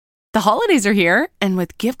The holidays are here, and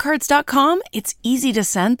with giftcards.com, it's easy to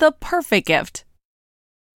send the perfect gift.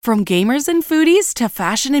 From gamers and foodies to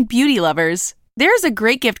fashion and beauty lovers, there's a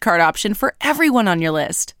great gift card option for everyone on your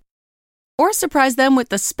list. Or surprise them with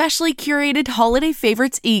the specially curated Holiday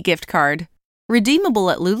Favorites e-gift card. Redeemable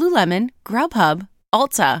at Lululemon, Grubhub,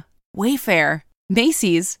 Ulta, Wayfair,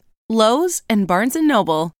 Macy's, Lowe's, and Barnes &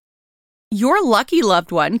 Noble. Your lucky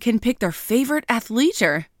loved one can pick their favorite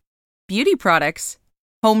athleisure, beauty products,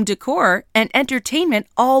 home decor, and entertainment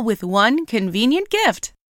all with one convenient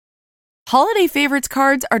gift. Holiday Favorites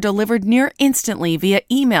cards are delivered near instantly via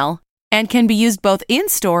email and can be used both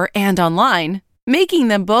in-store and online, making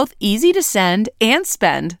them both easy to send and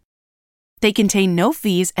spend. They contain no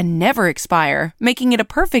fees and never expire, making it a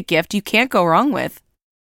perfect gift you can't go wrong with.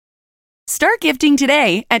 Start gifting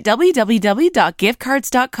today at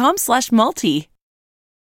www.giftcards.com/multi.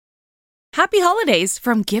 Happy holidays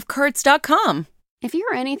from giftcards.com. If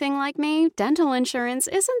you're anything like me, dental insurance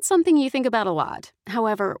isn't something you think about a lot.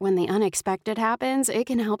 However, when the unexpected happens, it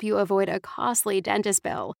can help you avoid a costly dentist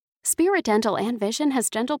bill. Spirit Dental and Vision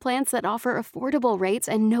has dental plans that offer affordable rates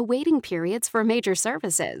and no waiting periods for major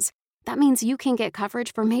services. That means you can get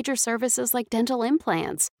coverage for major services like dental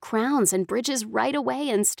implants, crowns, and bridges right away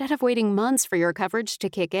instead of waiting months for your coverage to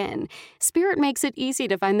kick in. Spirit makes it easy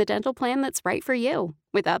to find the dental plan that's right for you.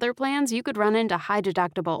 With other plans, you could run into high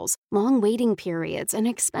deductibles, long waiting periods, and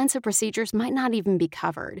expensive procedures might not even be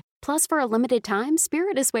covered. Plus, for a limited time,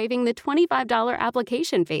 Spirit is waiving the $25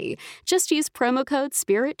 application fee. Just use promo code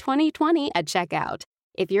SPIRIT2020 at checkout.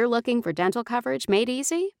 If you're looking for dental coverage made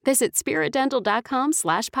easy, visit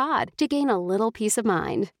spiritdental.com/pod to gain a little peace of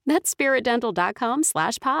mind. That's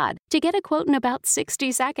spiritdental.com/pod to get a quote in about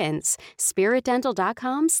 60 seconds.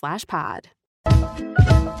 spiritdental.com/pod.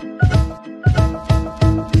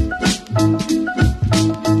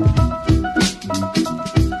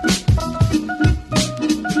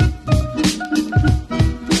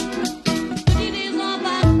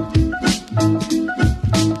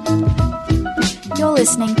 You're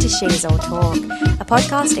listening to She's All Talk, a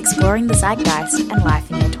podcast exploring the zeitgeist and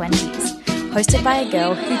life in your 20s, hosted by a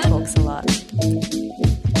girl who talks a lot.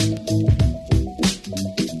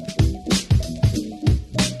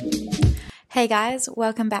 Hey guys,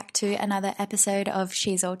 welcome back to another episode of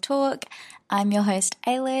She's All Talk. I'm your host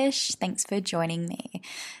Ailish. Thanks for joining me.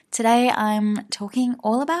 Today I'm talking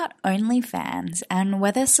all about OnlyFans and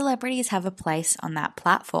whether celebrities have a place on that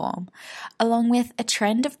platform, along with a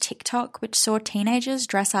trend of TikTok which saw teenagers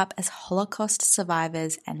dress up as Holocaust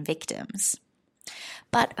survivors and victims.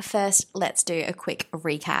 But first, let's do a quick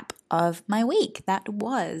recap of my week that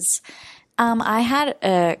was. I had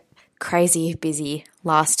a crazy busy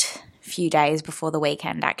last few days before the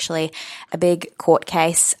weekend, actually. A big court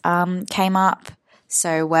case came up,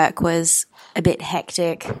 so work was a bit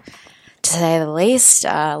hectic, to say the least.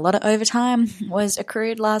 A lot of overtime was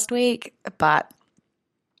accrued last week, but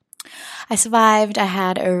I survived. I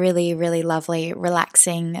had a really, really lovely,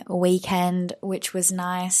 relaxing weekend, which was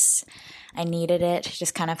nice. I needed it.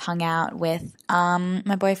 Just kind of hung out with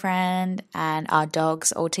my boyfriend and our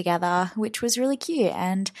dogs all together, which was really cute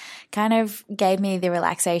and kind of gave me the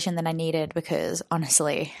relaxation that I needed because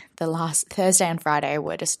honestly, the last Thursday and Friday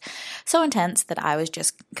were just so intense that I was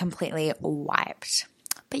just completely wiped.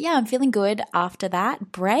 But yeah, I'm feeling good after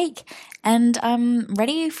that break and I'm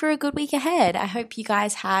ready for a good week ahead. I hope you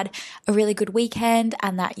guys had a really good weekend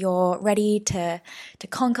and that you're ready to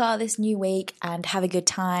conquer this new week and have a good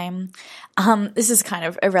time. This is kind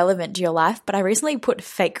of irrelevant to your life, but I recently put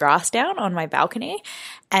fake grass down on my balcony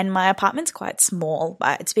and my apartment's quite small,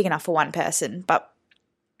 but it's big enough for one person. But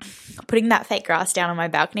putting that fake grass down on my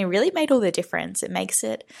balcony really made all the difference. It makes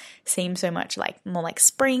it seem so much more like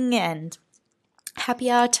spring and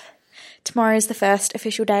happier. Tomorrow is the first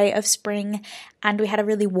official day of spring and we had a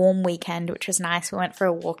really warm weekend, which was nice. We went for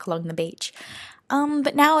a walk along the beach.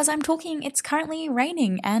 But now as I'm talking, it's currently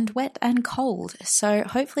raining and wet and cold. So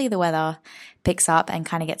hopefully the weather picks up and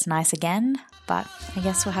kind of gets nice again. But I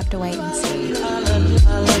guess we'll have to wait and see.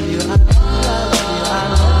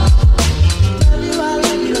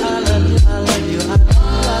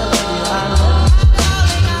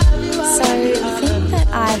 So the thing that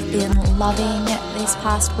I've been loving this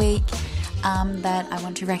past week that I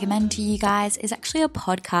want to recommend to you guys is actually a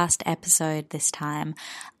podcast episode this time.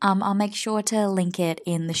 I'll make sure to link it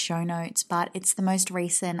in the show notes, but it's the most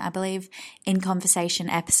recent, I believe, in conversation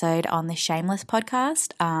episode on the Shameless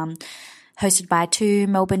podcast, hosted by two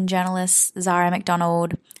Melbourne journalists, Zara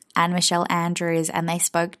McDonald and Michelle Andrews, and they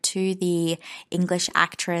spoke to the English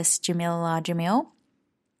actress Jamila Jamil.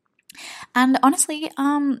 And honestly,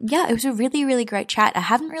 it was a really, really great chat. I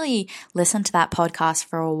haven't really listened to that podcast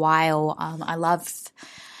for a while. I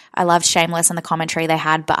loved Shameless and the commentary they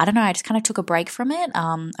had, but I don't know, I just kind of took a break from it.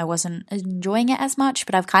 I wasn't enjoying it as much,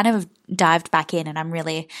 but I've kind of dived back in and I'm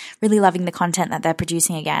really, really loving the content that they're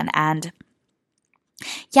producing again. And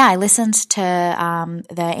yeah, I listened to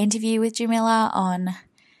the interview with Jamila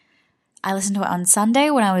I listened to it on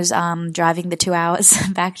Sunday when I was driving the 2 hours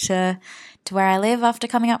back to where I live after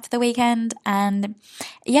coming up for the weekend. And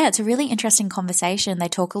yeah, it's a really interesting conversation. They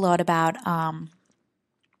talk a lot about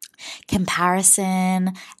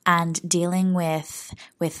comparison and dealing with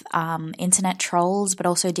internet trolls, but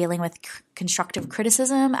also dealing with constructive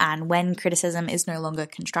criticism and when criticism is no longer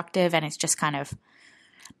constructive and it's just kind of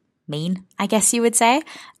mean, I guess you would say.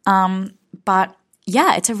 But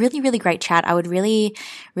yeah, it's a really, really great chat. I would really,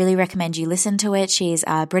 really recommend you listen to it. She's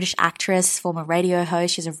a British actress, former radio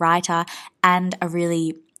host. She's a writer and a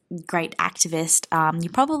really great activist. You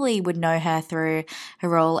probably would know her through her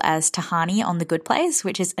role as Tahani on The Good Place,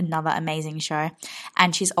 which is another amazing show.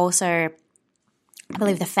 And she's also, I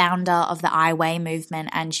believe, the founder of the I Weigh movement,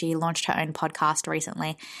 and she launched her own podcast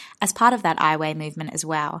recently as part of that I Weigh movement as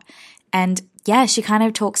well. And yeah, she kind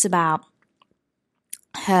of talks about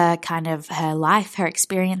her life, her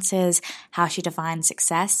experiences, how she defines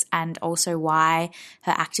success, and also why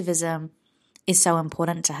her activism is so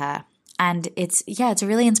important to her. And it's a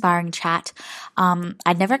really inspiring chat.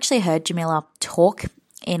 I'd never actually heard Jamila talk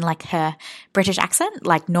in like her British accent,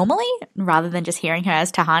 like normally, rather than just hearing her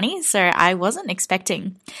as Tahani. So I wasn't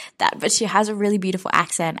expecting that, but she has a really beautiful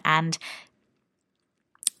accent. And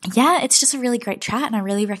yeah, it's just a really great chat, and I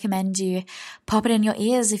really recommend you pop it in your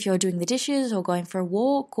ears if you're doing the dishes or going for a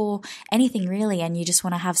walk or anything really, and you just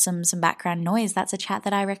want to have some background noise. That's a chat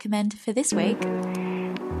that I recommend for this week.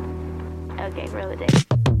 Okay, roll it in.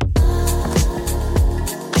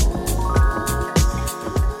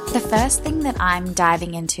 The first thing that I'm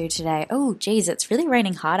diving into today, oh geez, it's really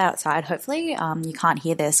raining hard outside. Hopefully you can't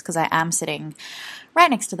hear this because I am sitting right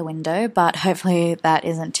next to the window, but hopefully that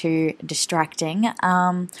isn't too distracting.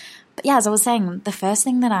 But yeah, as I was saying, the first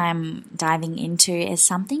thing that I'm diving into is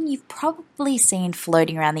something you've probably seen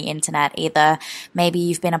floating around the internet. Either maybe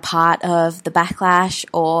you've been a part of the backlash,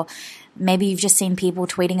 or maybe you've just seen people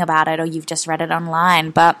tweeting about it, or you've just read it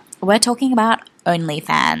online. But we're talking about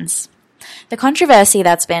OnlyFans. The controversy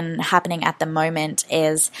that's been happening at the moment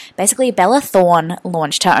is basically Bella Thorne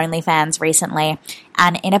launched her OnlyFans recently,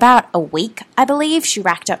 and in about a week, I believe, she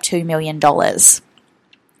racked up $2 million.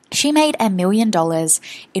 She made $1 million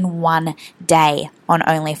in one day on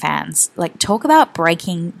OnlyFans. Like, talk about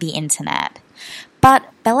breaking the internet. But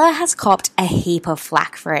Bella has copped a heap of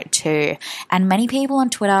flack for it too, and many people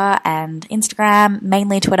on Twitter and Instagram,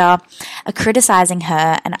 mainly Twitter, are criticizing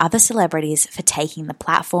her and other celebrities for taking the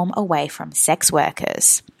platform away from sex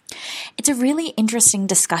workers. It's a really interesting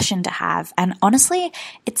discussion to have, and honestly,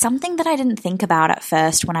 it's something that I didn't think about at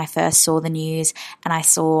first when I first saw the news and I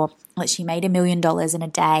saw that she made $1 million in a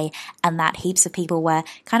day and that heaps of people were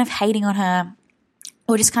kind of hating on her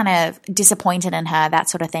or just kind of disappointed in her, that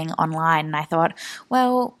sort of thing online. And I thought,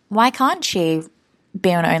 well, why can't she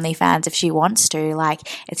be on OnlyFans if she wants to? Like,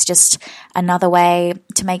 it's just another way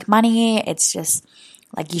to make money. It's just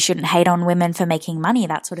like, you shouldn't hate on women for making money,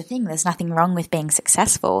 that sort of thing. There's nothing wrong with being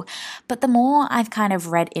successful. But the more I've kind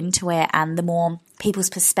of read into it and the more people's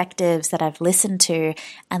perspectives that I've listened to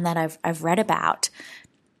and that I've read about,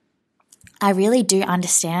 I really do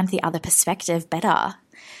understand the other perspective better.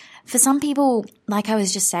 For some people, like I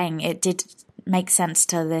was just saying, it did make sense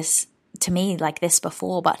to me like this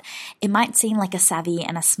before, but it might seem like a savvy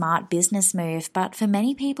and a smart business move. But for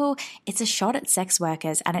many people, it's a shot at sex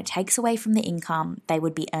workers and it takes away from the income they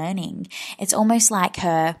would be earning. It's almost like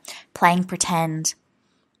her playing pretend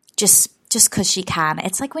just because she can.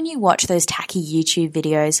 It's like when you watch those tacky YouTube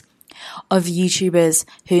videos of YouTubers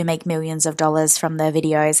who make millions of dollars from their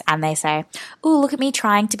videos and they say, oh, look at me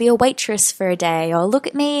trying to be a waitress for a day, or look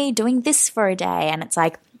at me doing this for a day. And it's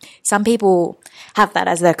like, some people have that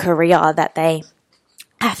as their career, that they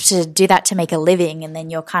have to do that to make a living, and then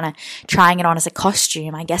you're kind of trying it on as a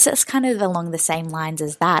costume. I guess it's kind of along the same lines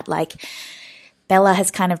as that. Like, Bella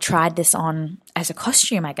has kind of tried this on as a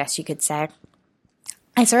costume, I guess you could say.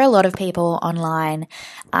 I saw a lot of people online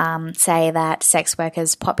say that sex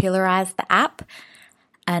workers popularized the app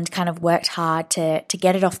and kind of worked hard to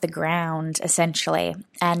get it off the ground, essentially.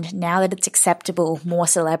 And now that it's acceptable, more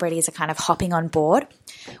celebrities are kind of hopping on board,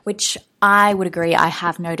 which I would agree. I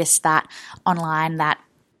have noticed that online, that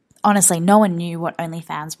honestly no one knew what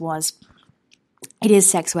OnlyFans was. It is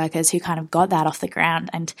sex workers who kind of got that off the ground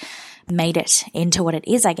and made it into what it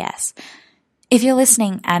is, I guess. If you're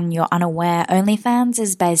listening and you're unaware, OnlyFans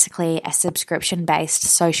is basically a subscription-based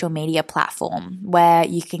social media platform where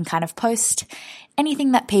you can kind of post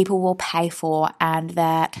anything that people will pay for, and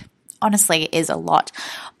that honestly is a lot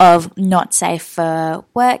of not safe for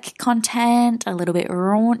work content, a little bit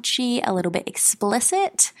raunchy, a little bit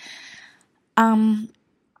explicit.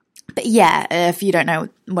 But yeah, if you don't know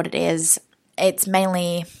what it is, it's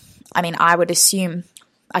mainly, I mean, I would assume,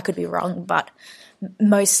 I could be wrong, but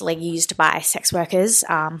mostly used by sex workers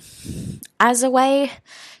as a way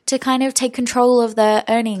to kind of take control of the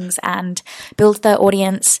earnings and build the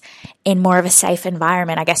audience in more of a safe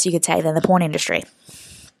environment, I guess you could say, than the porn industry.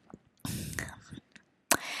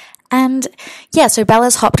 And yeah, so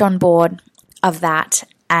Bella's hopped on board of that,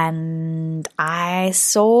 and I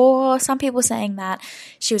saw some people saying that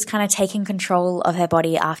she was kind of taking control of her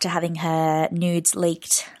body after having her nudes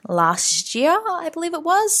leaked last year, I believe it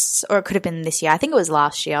was, or it could have been this year. I think it was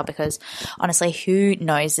last year, because honestly, who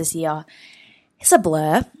knows, this year? It's a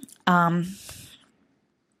blur.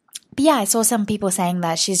 But yeah, I saw some people saying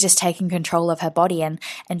that she's just taking control of her body and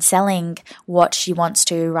selling what she wants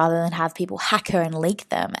to, rather than have people hack her and leak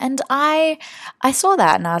them. And I saw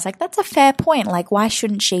that and I was like, that's a fair point. Like, why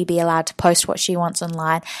shouldn't she be allowed to post what she wants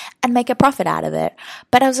online and make a profit out of it?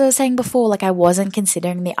 But as I was saying before, like, I wasn't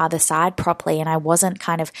considering the other side properly, and I wasn't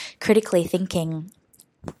kind of critically thinking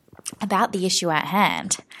about the issue at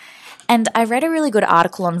hand. And I read a really good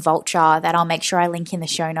article on Vulture that I'll make sure I link in the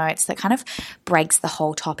show notes that kind of breaks the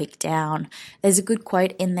whole topic down. There's a good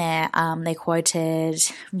quote in there. They quoted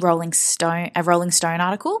a Rolling Stone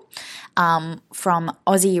article from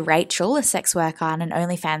Aussie Rachel, a sex worker and an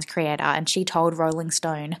OnlyFans creator, and she told Rolling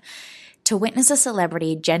Stone, "To witness a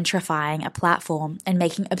celebrity gentrifying a platform and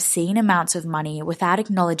making obscene amounts of money without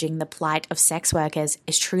acknowledging the plight of sex workers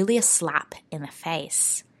is truly a slap in the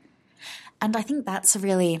face." And I think that's a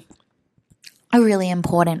really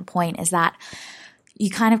important point, is that you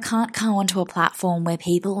kind of can't go onto a platform where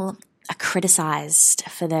people are criticized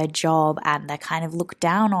for their job and they're kind of looked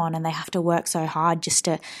down on, and they have to work so hard just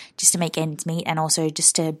to make ends meet, and also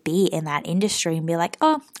just to be in that industry and be like,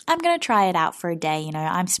 oh, I'm going to try it out for a day, you know,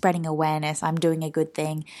 I'm spreading awareness, I'm doing a good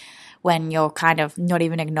thing, when you're kind of not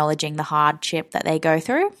even acknowledging the hardship that they go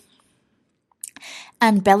through.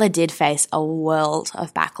 And Bella did face a world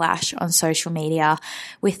of backlash on social media,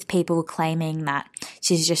 with people claiming that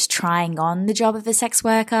she's just trying on the job of a sex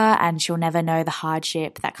worker and she'll never know the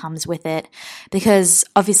hardship that comes with it, because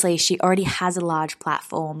obviously she already has a large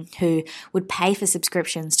platform who would pay for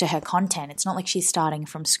subscriptions to her content. It's not like she's starting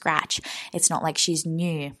from scratch. It's not like she's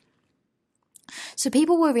new. So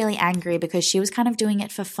people were really angry because she was kind of doing it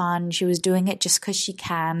for fun. She was doing it just because she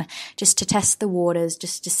can, just to test the waters,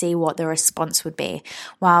 just to see what the response would be.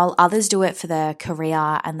 While others do it for their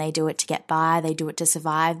career and they do it to get by, they do it to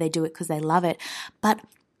survive, they do it because they love it, but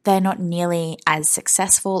they're not nearly as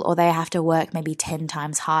successful, or they have to work maybe 10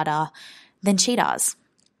 times harder than she does.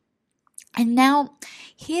 And now,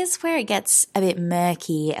 here's where it gets a bit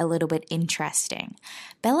murky, a little bit interesting.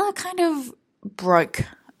 Bella kind of broke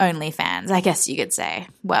OnlyFans, I guess you could say.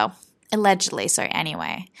 Well, allegedly so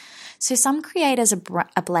anyway. So some creators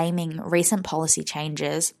are blaming recent policy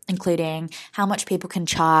changes, including how much people can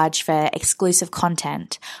charge for exclusive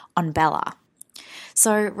content, on Bella.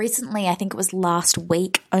 So recently, I think it was last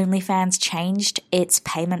week, OnlyFans changed its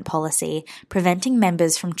payment policy, preventing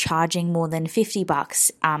members from charging more than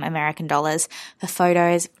 $50 American dollars for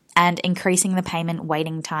photos, and increasing the payment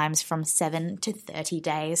waiting times from 7 to 30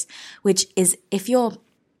 days, which is, if you're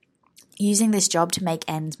using this job to make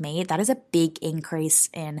ends meet, that is a big increase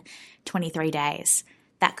in 23 days.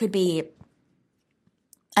 That could be,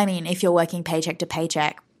 I mean, if you're working paycheck to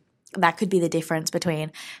paycheck, that could be the difference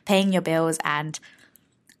between paying your bills and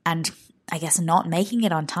I guess not making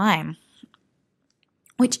it on time,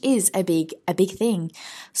 which is a big thing.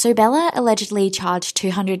 So Bella allegedly charged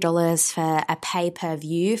 $200 for a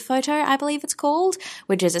pay-per-view photo, I believe it's called,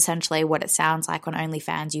 which is essentially what it sounds like on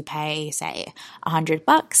OnlyFans. You pay, say,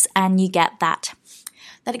 $100 and you get that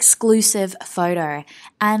exclusive photo.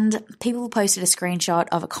 And people posted a screenshot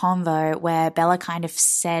of a convo where Bella kind of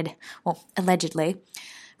said, well, allegedly,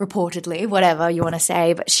 reportedly, whatever you want to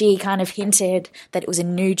say, but she kind of hinted that it was a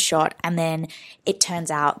nude shot, and then it turns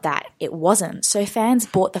out that it wasn't. So fans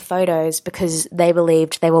bought the photos because they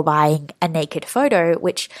believed they were buying a naked photo,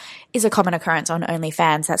 which is a common occurrence on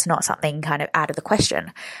OnlyFans. That's not something kind of out of the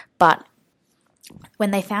question. But when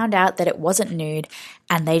they found out that it wasn't nude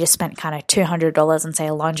and they just spent kind of $200 on, say,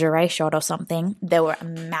 a lingerie shot or something, there were a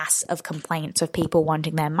mass of complaints of people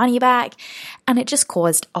wanting their money back, and it just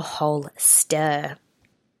caused a whole stir.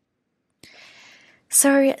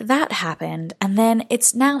 So that happened, and then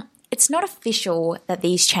it's now it's not official that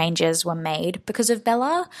these changes were made because of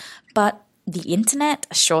Bella, but the internet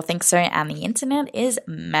sure thinks so, and the internet is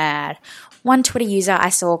mad. One Twitter user I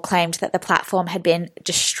saw claimed that the platform had been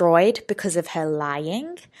destroyed because of her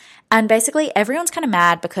lying. And basically everyone's kind of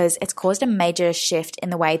mad because it's caused a major shift in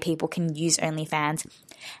the way people can use OnlyFans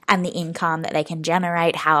and the income that they can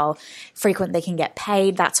generate, how frequent they can get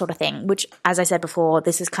paid, that sort of thing, which, as I said before,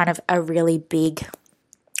 this is kind of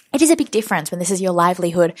it is a big difference when this is your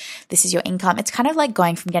livelihood, this is your income. It's kind of like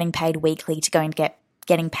going from getting paid weekly to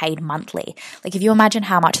getting paid monthly. Like if you imagine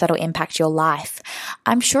how much that'll impact your life,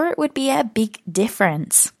 I'm sure it would be a big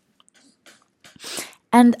difference.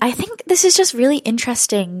 And I think this is just really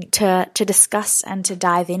interesting to discuss and to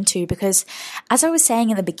dive into because, as I was saying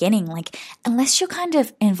in the beginning, like unless you're kind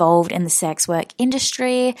of involved in the sex work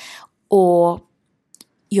industry or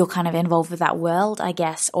you're kind of involved with that world, I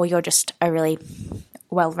guess, or you're just a really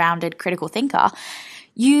well-rounded critical thinker,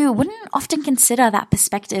 you wouldn't often consider that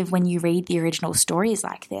perspective when you read the original stories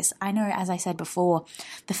like this. I know, as I said before,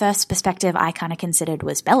 the first perspective I kind of considered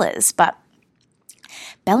was Bella's, but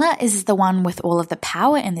Bella is the one with all of the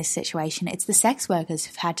power in this situation. It's the sex workers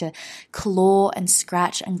who've had to claw and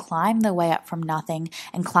scratch and climb their way up from nothing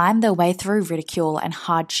and climb their way through ridicule and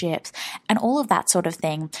hardships and all of that sort of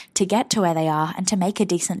thing to get to where they are and to make a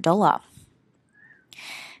decent dollar.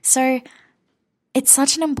 So it's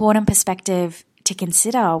such an important perspective to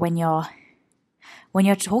consider when you're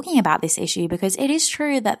talking about this issue, because it is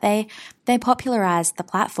true that they popularized the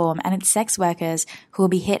platform and it's sex workers who will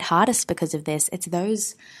be hit hardest because of this. It's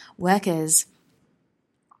those workers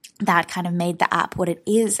that kind of made the app what it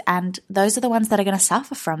is, and those are the ones that are going to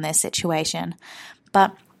suffer from this situation.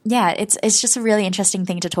 But yeah, it's just a really interesting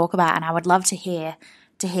thing to talk about, and I would love to hear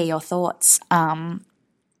your thoughts on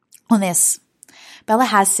this. Bella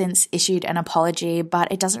has since issued an apology,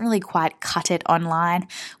 but it doesn't really quite cut it online.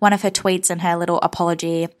 One of her tweets in her little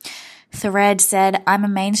apology thread said, "I'm a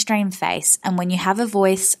mainstream face, and when you have a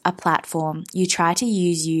voice, a platform, you try to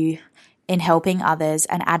use you in helping others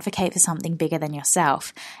and advocate for something bigger than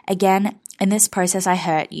yourself. Again, in this process, I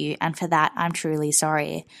hurt you, and for that, I'm truly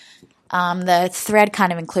sorry." The thread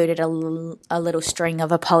kind of included a little string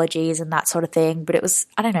of apologies and that sort of thing, but it was,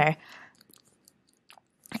 I don't know.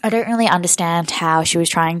 I don't really understand how she was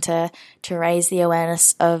trying to raise the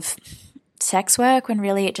awareness of sex work when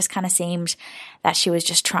really it just kind of seemed that she was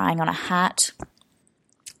just trying on a hat.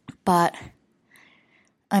 But,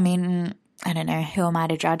 I mean, I don't know. Who am I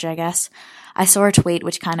to judge, I guess? I saw a tweet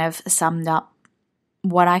which kind of summed up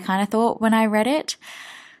what I kind of thought when I read it,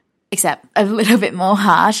 except a little bit more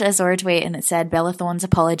harsh. I saw a tweet and it said, "Bella Thorne's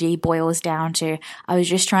apology boils down to, I was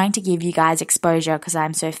just trying to give you guys exposure because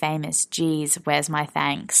I'm so famous. Geez, where's my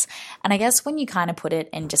thanks?" And I guess when you kind of put it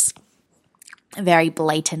in just very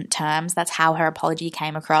blatant terms, that's how her apology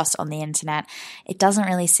came across on the internet. It doesn't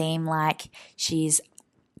really seem like she's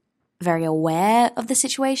very aware of the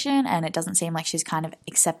situation, and it doesn't seem like she's kind of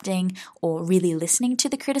accepting or really listening to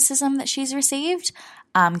the criticism that she's received.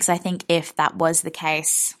 Because I think if that was the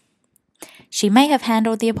case, she may have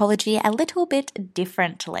handled the apology a little bit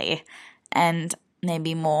differently and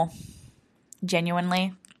maybe more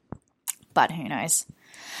genuinely, but who knows.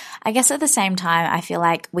 I guess at the same time, I feel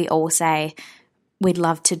like we all say we'd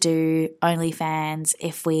love to do OnlyFans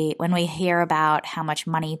when we hear about how much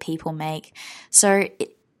money people make. So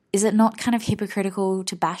is it not kind of hypocritical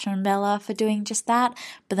to bash on Bella for doing just that?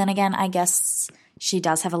 But then again, I guess she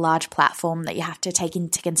does have a large platform that you have to take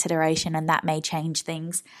into consideration, and that may change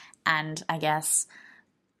things. And I guess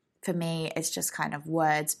for me, it's just kind of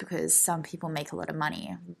words, because some people make a lot of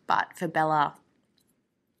money. But for Bella,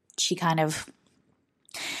 she kind of,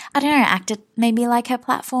 I don't know, acted maybe like her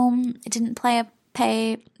platform didn't play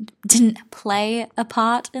a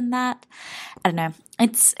part in that. I don't know.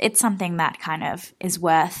 It's something that kind of is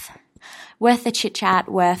worth a chit chat,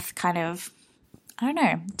 worth kind of, I don't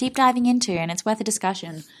know, deep diving into, and it's worth a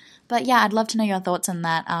discussion. But yeah, I'd love to know your thoughts on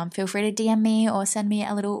that. Feel free to DM me or send me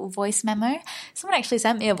a little voice memo. Someone actually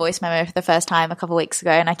sent me a voice memo for the first time a couple of weeks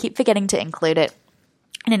ago, and I keep forgetting to include it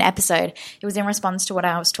in an episode. It was in response to what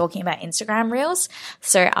I was talking about Instagram Reels.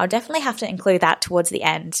 So I'll definitely have to include that towards the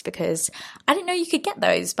end, because I didn't know you could get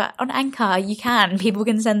those, but on Anchor you can. People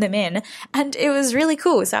can send them in, and it was really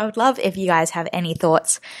cool. So I would love if you guys have any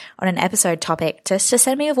thoughts on an episode topic, just to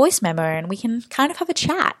send me a voice memo and we can kind of have a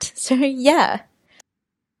chat. So yeah.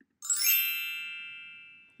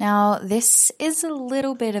 Now, this is a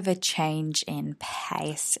little bit of a change in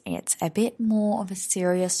pace. It's a bit more of a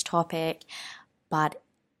serious topic, but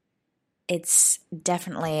it's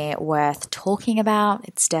definitely worth talking about.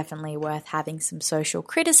 It's definitely worth having some social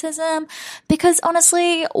criticism, because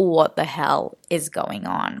honestly, what the hell is going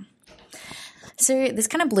on? So this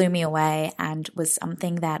kind of blew me away and was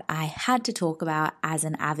something that I had to talk about as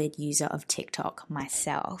an avid user of TikTok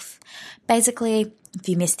myself. Basically, if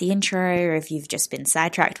you missed the intro or if you've just been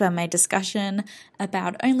sidetracked by my discussion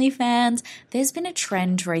about OnlyFans, there's been a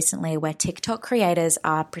trend recently where TikTok creators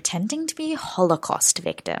are pretending to be Holocaust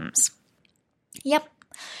victims. Yep,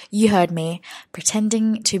 you heard me,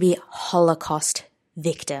 pretending to be Holocaust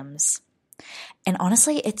victims. And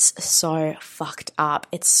honestly, it's so fucked up.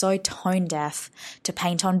 It's so tone deaf to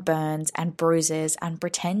paint on burns and bruises and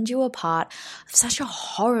pretend you were part of such a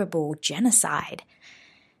horrible genocide.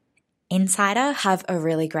 Insider have a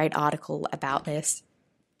really great article about this,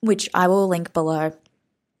 which I will link below.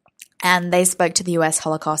 And they spoke to the US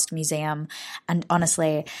Holocaust Museum. And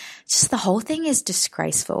honestly, just the whole thing is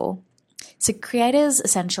disgraceful. So creators,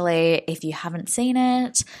 essentially, if you haven't seen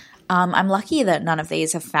it, I'm lucky that none of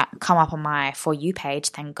these have come up on my For You page,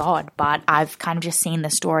 thank God, but I've kind of just seen the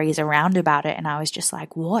stories around about it and I was just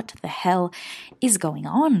like, what the hell is going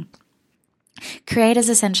on? Creators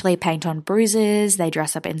essentially paint on bruises, they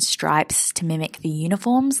dress up in stripes to mimic the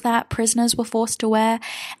uniforms that prisoners were forced to wear,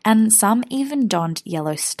 and some even donned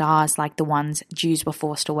yellow stars like the ones Jews were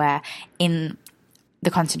forced to wear in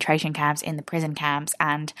the concentration camps, in the prison camps,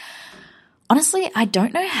 and honestly, I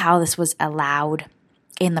don't know how this was allowed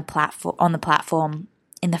on the platform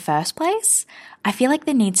in the first place. I feel like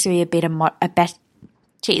there needs to be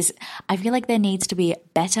I feel like there needs to be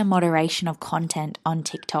better moderation of content on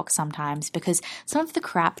TikTok sometimes, because some of the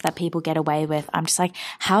crap that people get away with, I'm just like,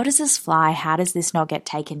 how does this fly? How does this not get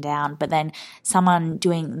taken down? But then someone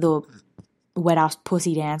doing the wet ass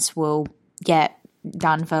pussy dance will get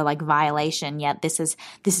done for like violation. Yet this is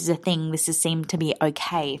a thing. This is seemed to be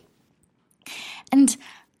okay. And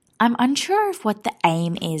I'm unsure of what the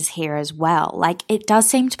aim is here as well. Like, it does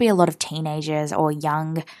seem to be a lot of teenagers or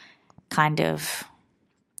young kind of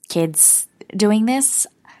kids doing this.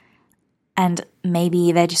 And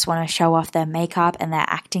maybe they just want to show off their makeup and their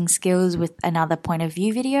acting skills with another point of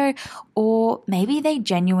view video. Or maybe they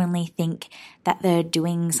genuinely think that they're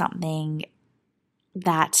doing something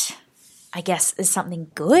that I guess is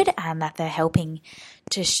something good and that they're helping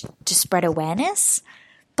to spread awareness.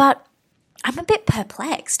 But I'm a bit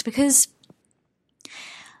perplexed because,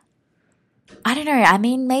 I don't know, I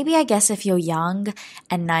mean, maybe I guess if you're young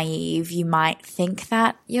and naive, you might think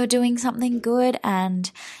that you're doing something good and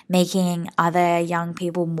making other young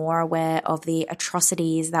people more aware of the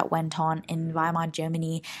atrocities that went on in Weimar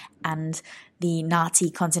Germany and the Nazi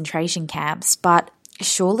concentration camps. But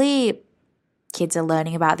surely kids are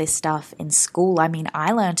learning about this stuff in school. I mean,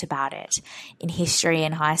 I learned about it in history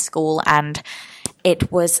in high school and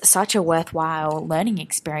it was such a worthwhile learning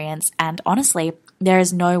experience. And honestly, there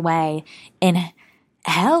is no way in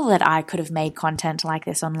hell that I could have made content like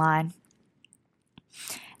this online.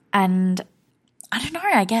 And I don't know,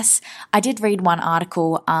 I guess I did read one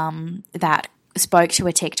article that spoke to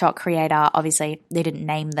a TikTok creator. Obviously, they didn't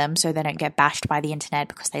name them so they don't get bashed by the internet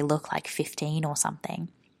because they look like 15 or something.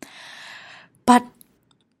 But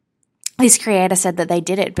this creator said that they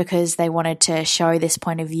did it because they wanted to show this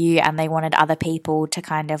point of view and they wanted other people to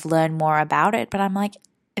kind of learn more about it. But I'm like,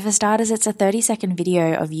 for starters, it's a 30-second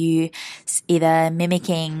video of you either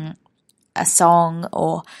mimicking a song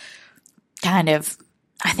or kind of,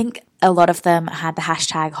 I think a lot of them had the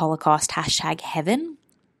hashtag Holocaust, hashtag heaven.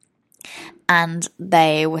 And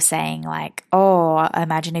they were saying like, oh,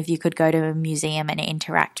 imagine if you could go to a museum and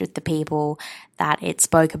interact with the people that it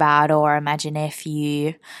spoke about, or imagine if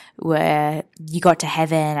you got to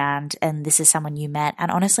heaven and this is someone you met.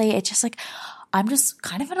 And honestly, it's just like, I'm just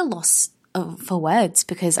kind of at a loss for words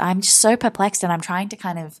because I'm just so perplexed and I'm trying to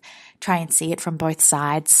kind of try and see it from both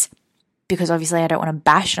sides because obviously I don't want to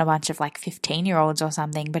bash a bunch of like 15-year-olds or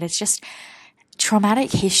something, but it's just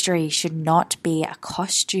traumatic history should not be a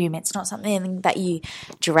costume. It's not something that you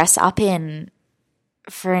dress up in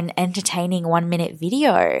for an entertaining 1-minute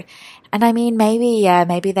video. And I mean, maybe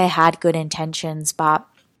they had good intentions, but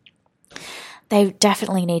they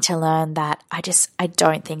definitely need to learn that I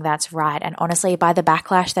don't think that's right. And honestly, by the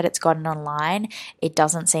backlash that it's gotten online, it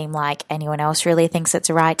doesn't seem like anyone else really thinks it's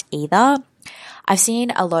right either. I've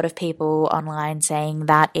seen a lot of people online saying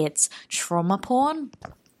that it's trauma porn.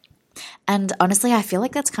 And honestly, I feel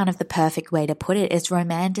like that's kind of the perfect way to put it. It's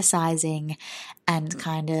romanticizing and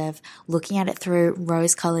kind of looking at it through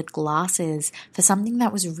rose-colored glasses for something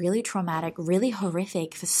that was really traumatic, really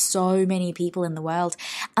horrific for so many people in the world.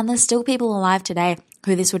 And there's still people alive today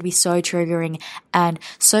who this would be so triggering and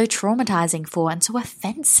so traumatizing for and so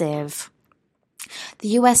offensive. The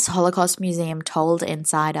US Holocaust Museum told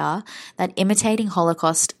Insider that imitating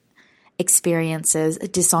Holocaust experiences,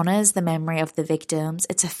 it dishonors the memory of the victims,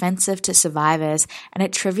 it's offensive to survivors, and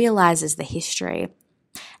it trivializes the history.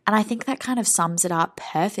 And I think that kind of sums it up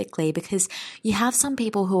perfectly, because you have some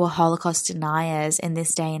people who are Holocaust deniers in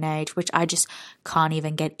this day and age, which I just can't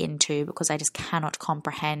even get into, because I just cannot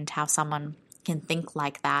comprehend how someone can think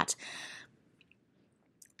like that.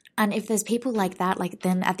 And if there's people like that, like,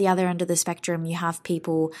 then at the other end of the spectrum, you have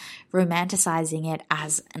people romanticizing it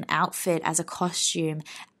as an outfit, as a costume,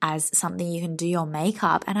 as something you can do on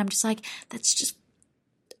makeup. And I'm just like, it's just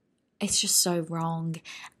so wrong.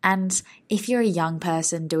 And if you're a young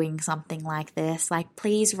person doing something like this, like,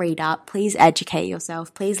 please read up, please educate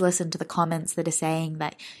yourself, please listen to the comments that are saying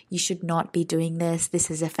that you should not be doing this,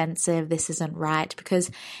 this is offensive, this isn't right,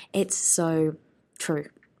 because it's so true.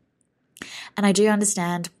 And I do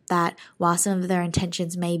understand that while some of their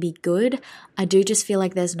intentions may be good, I do just feel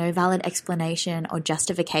like there's no valid explanation or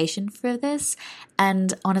justification for this.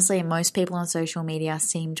 And honestly, most people on social media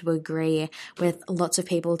seem to agree, with lots of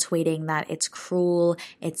people tweeting that it's cruel,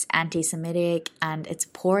 it's anti-Semitic, and it's a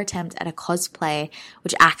poor attempt at a cosplay,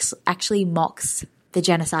 which actually mocks the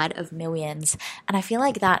genocide of millions. And I feel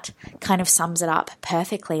like that kind of sums it up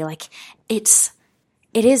perfectly. Like, it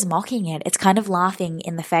is mocking it. It's kind of laughing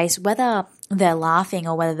in the face, whether they're laughing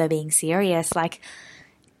or whether they're being serious. Like,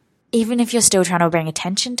 even if you're still trying to bring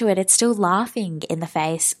attention to it, it's still laughing in the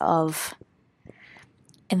face of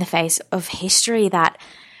history that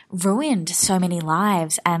ruined so many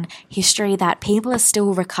lives, and history that people are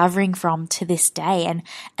still recovering from to this day,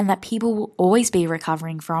 and that people will always be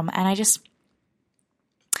recovering from. And I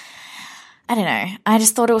don't know. I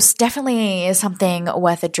just thought it was definitely something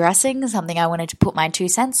worth addressing, something I wanted to put my 2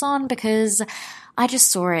 cents on, because I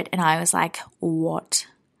just saw it and I was like, what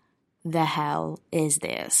the hell is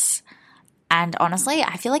this? And honestly,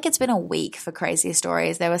 I feel like it's been a week for Crazy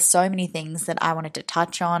Stories. There were so many things that I wanted to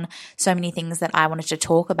touch on, so many things that I wanted to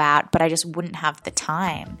talk about, but I just wouldn't have the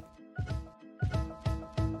time.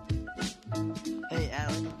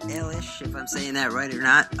 Alish, if I'm saying that right or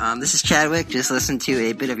not. This is Chadwick. Just listened to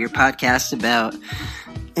a bit of your podcast about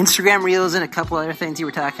Instagram Reels and a couple other things you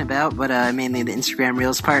were talking about, but mainly the Instagram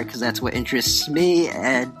Reels part, because that's what interests me.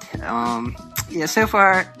 And so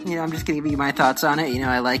far, I'm just gonna give you my thoughts on it.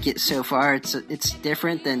 I like it so far. It's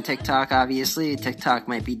different than TikTok. Obviously, TikTok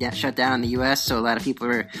might be shut down in the U.S., so a lot of people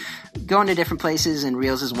are going to different places, and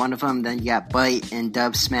Reels is one of them. Then you got Byte and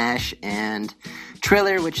Dub Smash and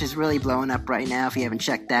Triller, which is really blowing up right now. If you haven't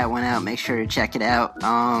checked that one out, make sure to check it out.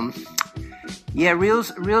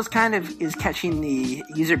 Reels kind of is catching the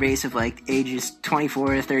user base of like ages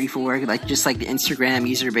 24 to 34, like just like the Instagram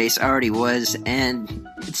user base already was, and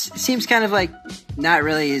it seems kind of like not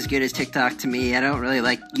really as good as TikTok to me. I don't really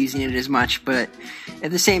like using it as much, but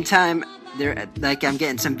at the same time, I'm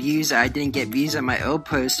getting some views. I didn't get views on my old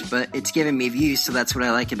post, but it's giving me views, so that's what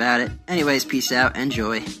I like about it. Anyways, peace out,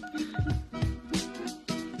 enjoy.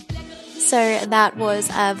 So that was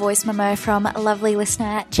a voice memo from a lovely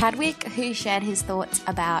listener, Chadwick, who shared his thoughts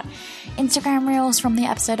about Instagram Reels from the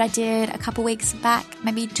episode I did a couple weeks back,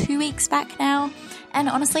 maybe 2 weeks back now. And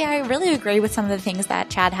honestly, I really agree with some of the things that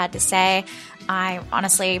Chad had to say. I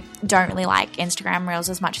honestly don't really like Instagram Reels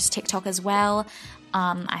as much as TikTok as well.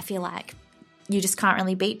 I feel like you just can't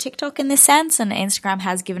really beat TikTok in this sense, and Instagram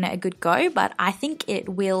has given it a good go, but I think it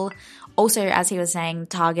will also, as he was saying,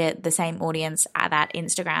 target the same audience that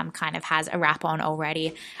Instagram kind of has a wrap on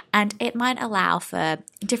already, and it might allow for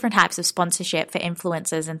different types of sponsorship for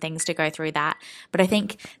influencers and things to go through that. But I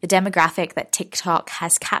think the demographic that TikTok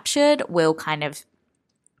has captured will kind of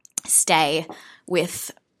stay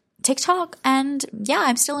with TikTok, and yeah,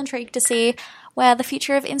 I'm still intrigued to see where the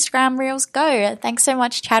future of Instagram Reels go. Thanks so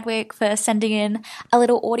much, Chadwick, for sending in a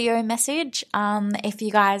little audio message. If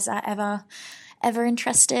you guys are ever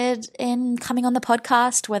interested in coming on the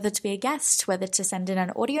podcast, whether to be a guest, whether to send in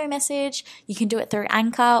an audio message, you can do it through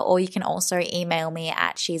Anchor, or you can also email me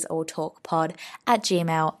at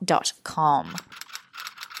she'salltalkpod@gmail.com.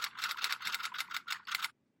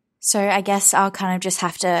 So I guess I'll kind of just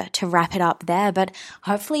have to wrap it up there, but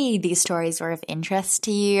hopefully these stories were of interest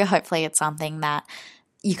to you. Hopefully it's something that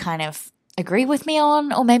you kind of agree with me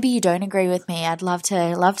on, or maybe you don't agree with me. I'd love to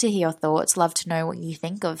hear your thoughts, love to know what you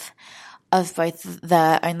think of both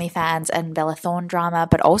the OnlyFans and Bella Thorne drama,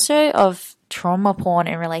 but also of trauma porn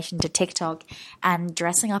in relation to TikTok and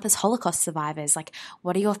dressing up as Holocaust survivors. Like,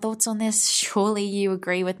 what are your thoughts on this? Surely you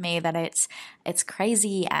agree with me that it's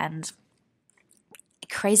crazy and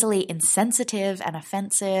crazily insensitive and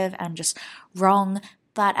offensive and just wrong,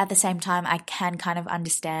 but at the same time I can kind of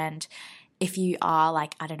understand if you are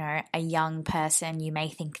like, I don't know, a young person, you may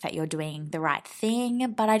think that you're doing the right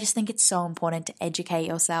thing, but I just think it's so important to educate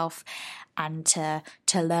yourself and to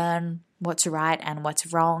learn what's right and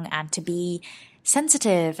what's wrong, and to be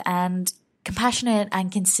sensitive and compassionate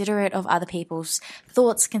and considerate of other people's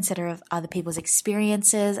thoughts, considerate of other people's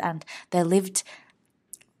experiences and their lived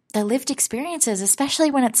experiences, especially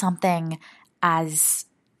when it's something as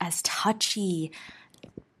touchy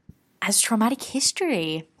as traumatic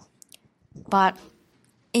history. But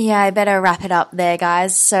yeah, I better wrap it up there,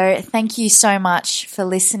 guys. So thank you so much for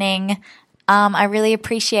listening. I really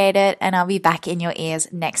appreciate it, and I'll be back in your ears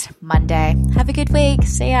next Monday. Have a good week.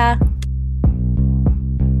 See ya.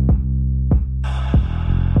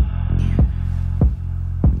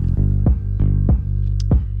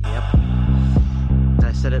 Yep.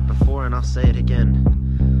 I said it before and I'll say it again.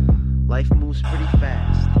 Life moves pretty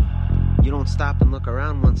fast. You don't stop and look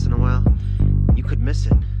around once in a while, you could miss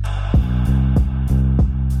it.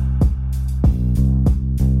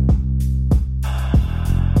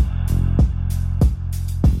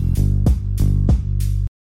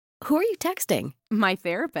 Who are you texting? My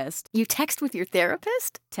therapist. You text with your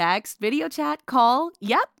therapist? Text, video chat, call.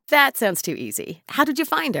 Yep. That sounds too easy. How did you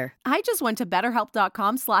find her? I just went to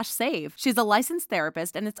betterhelp.com/save. She's a licensed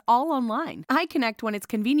therapist and it's all online. I connect when it's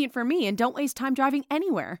convenient for me and don't waste time driving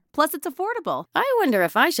anywhere. Plus, it's affordable. I wonder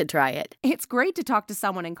if I should try it. It's great to talk to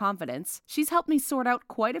someone in confidence. She's helped me sort out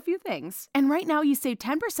quite a few things. And right now you save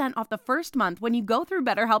 10% off the first month when you go through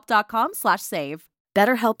betterhelp.com/save.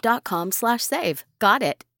 betterhelp.com/save. Got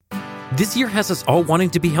it. This year has us all wanting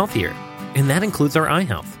to be healthier, and that includes our eye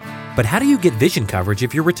health. But how do you get vision coverage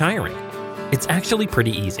if you're retiring? It's actually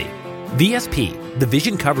pretty easy. VSP, the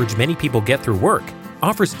vision coverage many people get through work,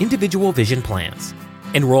 offers individual vision plans.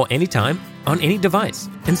 Enroll anytime, on any device,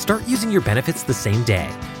 and start using your benefits the same day.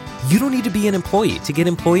 You don't need to be an employee to get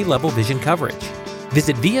employee-level vision coverage.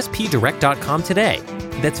 Visit VSPdirect.com today.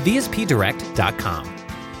 That's VSPdirect.com.